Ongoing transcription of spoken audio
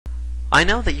I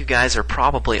know that you guys are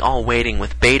probably all waiting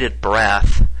with bated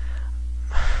breath.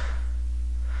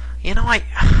 You know,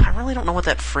 I really don't know what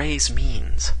that phrase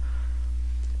means.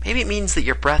 Maybe it means that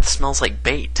your breath smells like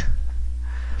bait.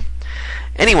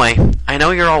 Anyway, I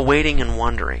know you're all waiting and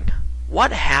wondering,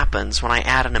 what happens when I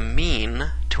add an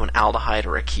amine to an aldehyde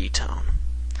or a ketone?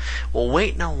 Well,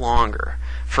 wait no longer,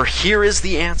 for here is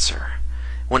the answer.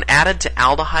 When added to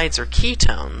aldehydes or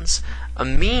ketones,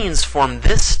 amines form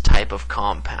this type of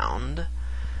compound,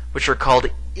 which are called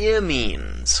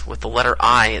imines, with the letter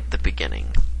I at the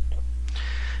beginning.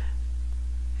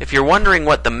 If you're wondering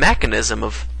what the mechanism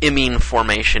of imine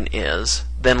formation is,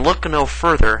 then look no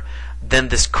further than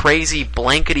this crazy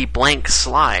blankety-blank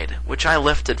slide, which I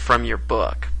lifted from your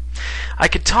book. I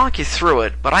could talk you through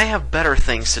it, but I have better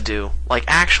things to do, like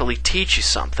actually teach you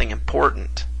something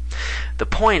important. The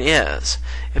point is,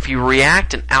 if you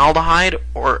react an aldehyde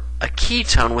or a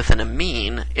ketone with an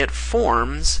amine, it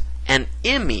forms an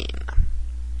imine.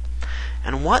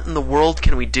 And what in the world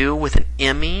can we do with an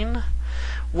imine?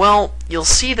 Well, you'll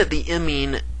see that the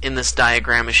imine in this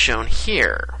diagram is shown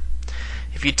here.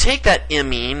 If you take that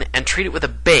imine and treat it with a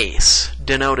base,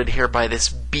 denoted here by this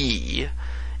B,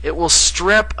 it will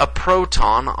strip a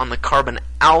proton on the carbon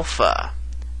alpha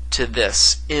to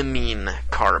this imine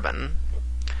carbon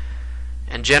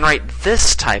and generate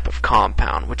this type of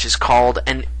compound, which is called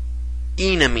an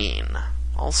enamine,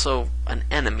 also an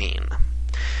enamine.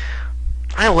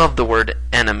 I love the word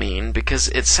enamine because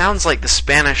it sounds like the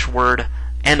Spanish word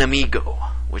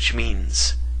enemigo, which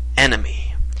means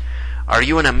enemy. Are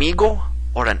you an amigo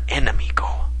or an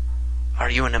enemigo? Are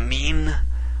you an amine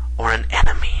or an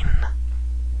enamine?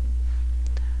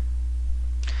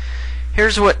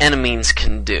 Here's what enamines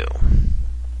can do.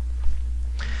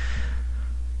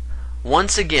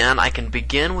 Once again, I can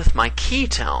begin with my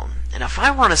ketone, and if I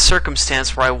were in a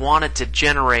circumstance where I wanted to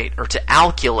generate or to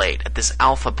alkylate at this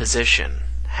alpha position,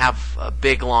 have a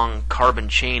big long carbon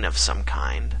chain of some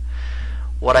kind,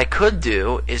 what I could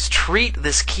do is treat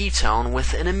this ketone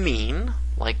with an amine,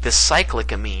 like this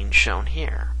cyclic amine shown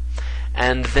here,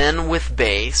 and then with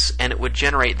base, and it would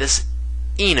generate this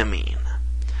enamine.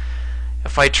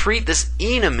 If I treat this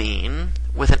enamine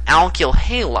with an alkyl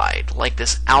halide, like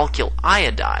this alkyl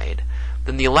iodide,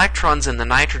 then the electrons in the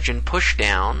nitrogen push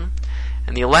down,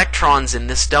 and the electrons in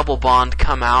this double bond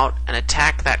come out and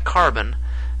attack that carbon,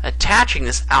 attaching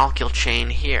this alkyl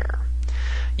chain here.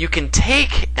 You can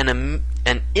take an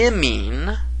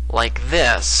imine like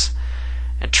this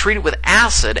and treat it with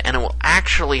acid, and it will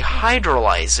actually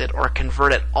hydrolyze it or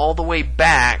convert it all the way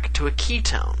back to a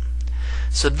ketone.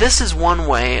 So this is one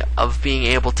way of being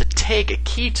able to take a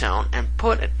ketone and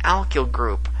put an alkyl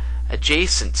group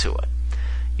adjacent to it.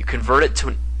 You convert it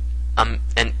to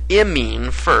an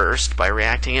imine first by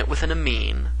reacting it with an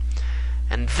amine,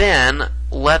 and then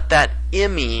let that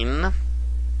imine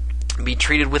be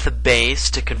treated with a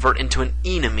base to convert into an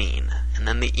enamine, and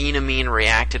then the enamine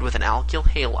reacted with an alkyl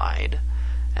halide,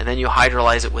 and then you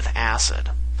hydrolyze it with acid.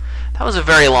 That was a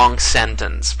very long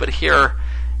sentence, but here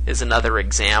is another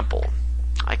example.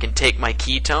 I can take my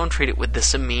ketone, treat it with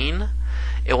this amine.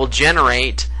 It will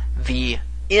generate the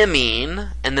imine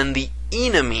and then the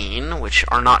enamine, which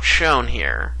are not shown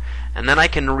here, and then I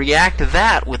can react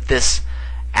that with this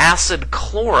acid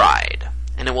chloride,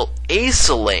 and it will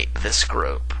acylate this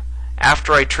group.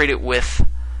 After I treat it with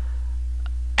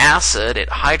acid, it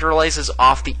hydrolyzes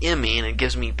off the imine and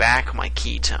gives me back my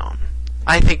ketone.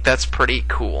 I think that's pretty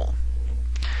cool.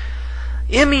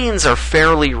 Imines are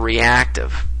fairly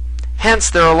reactive. Hence,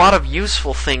 there are a lot of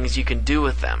useful things you can do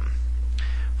with them.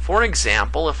 For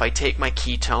example, if I take my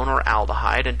ketone or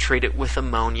aldehyde and treat it with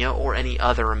ammonia or any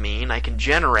other amine, I can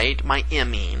generate my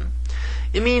imine.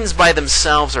 Imines by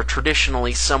themselves are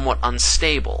traditionally somewhat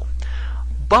unstable.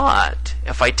 But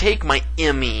if I take my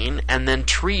imine and then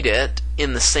treat it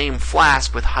in the same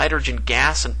flask with hydrogen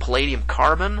gas and palladium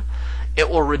carbon, it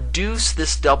will reduce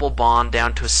this double bond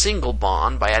down to a single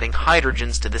bond by adding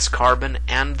hydrogens to this carbon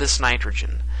and this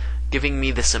nitrogen, giving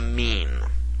me this amine.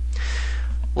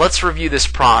 Let's review this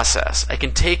process. I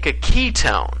can take a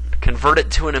ketone, convert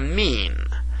it to an amine,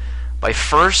 by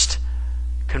first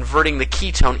converting the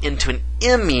ketone into an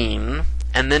imine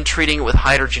and then treating it with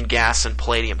hydrogen gas and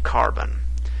palladium carbon.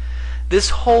 This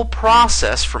whole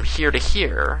process from here to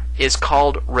here is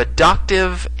called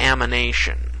reductive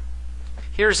amination.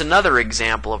 Here's another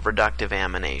example of reductive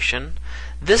amination.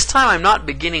 This time I'm not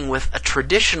beginning with a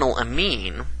traditional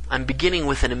amine. I'm beginning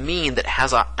with an amine that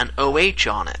has an OH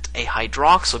on it, a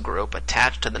hydroxyl group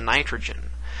attached to the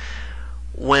nitrogen.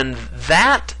 When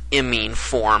that imine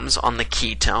forms on the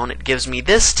ketone, it gives me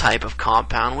this type of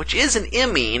compound, which is an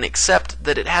imine, except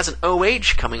that it has an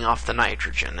OH coming off the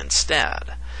nitrogen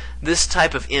instead. This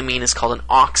type of imine is called an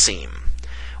oxime.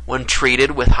 When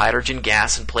treated with hydrogen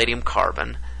gas and palladium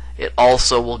carbon, it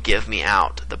also will give me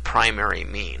out the primary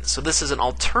amine. So this is an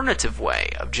alternative way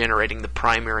of generating the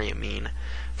primary amine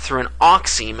through an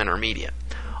oxime intermediate.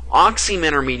 Oxime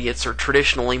intermediates are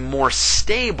traditionally more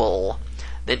stable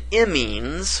than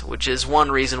imines, which is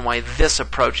one reason why this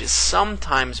approach is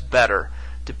sometimes better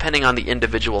depending on the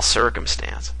individual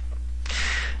circumstance.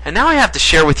 And now I have to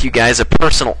share with you guys a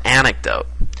personal anecdote.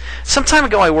 Some time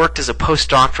ago I worked as a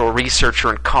postdoctoral researcher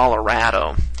in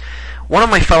Colorado. One of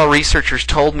my fellow researchers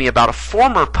told me about a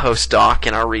former postdoc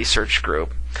in our research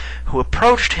group who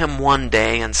approached him one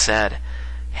day and said,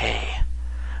 "Hey,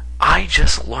 I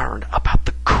just learned about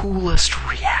the coolest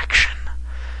reaction.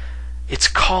 It's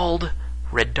called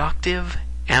reductive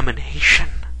amination."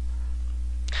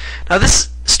 Now this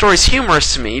story is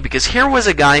humorous to me because here was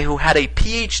a guy who had a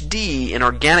PhD in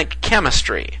organic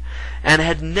chemistry and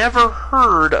had never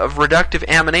heard of reductive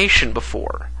amination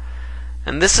before.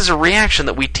 And this is a reaction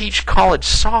that we teach college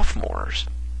sophomores.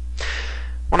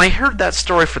 When I heard that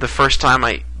story for the first time,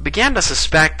 I began to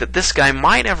suspect that this guy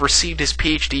might have received his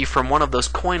PhD from one of those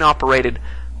coin-operated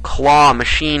claw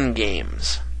machine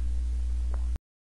games.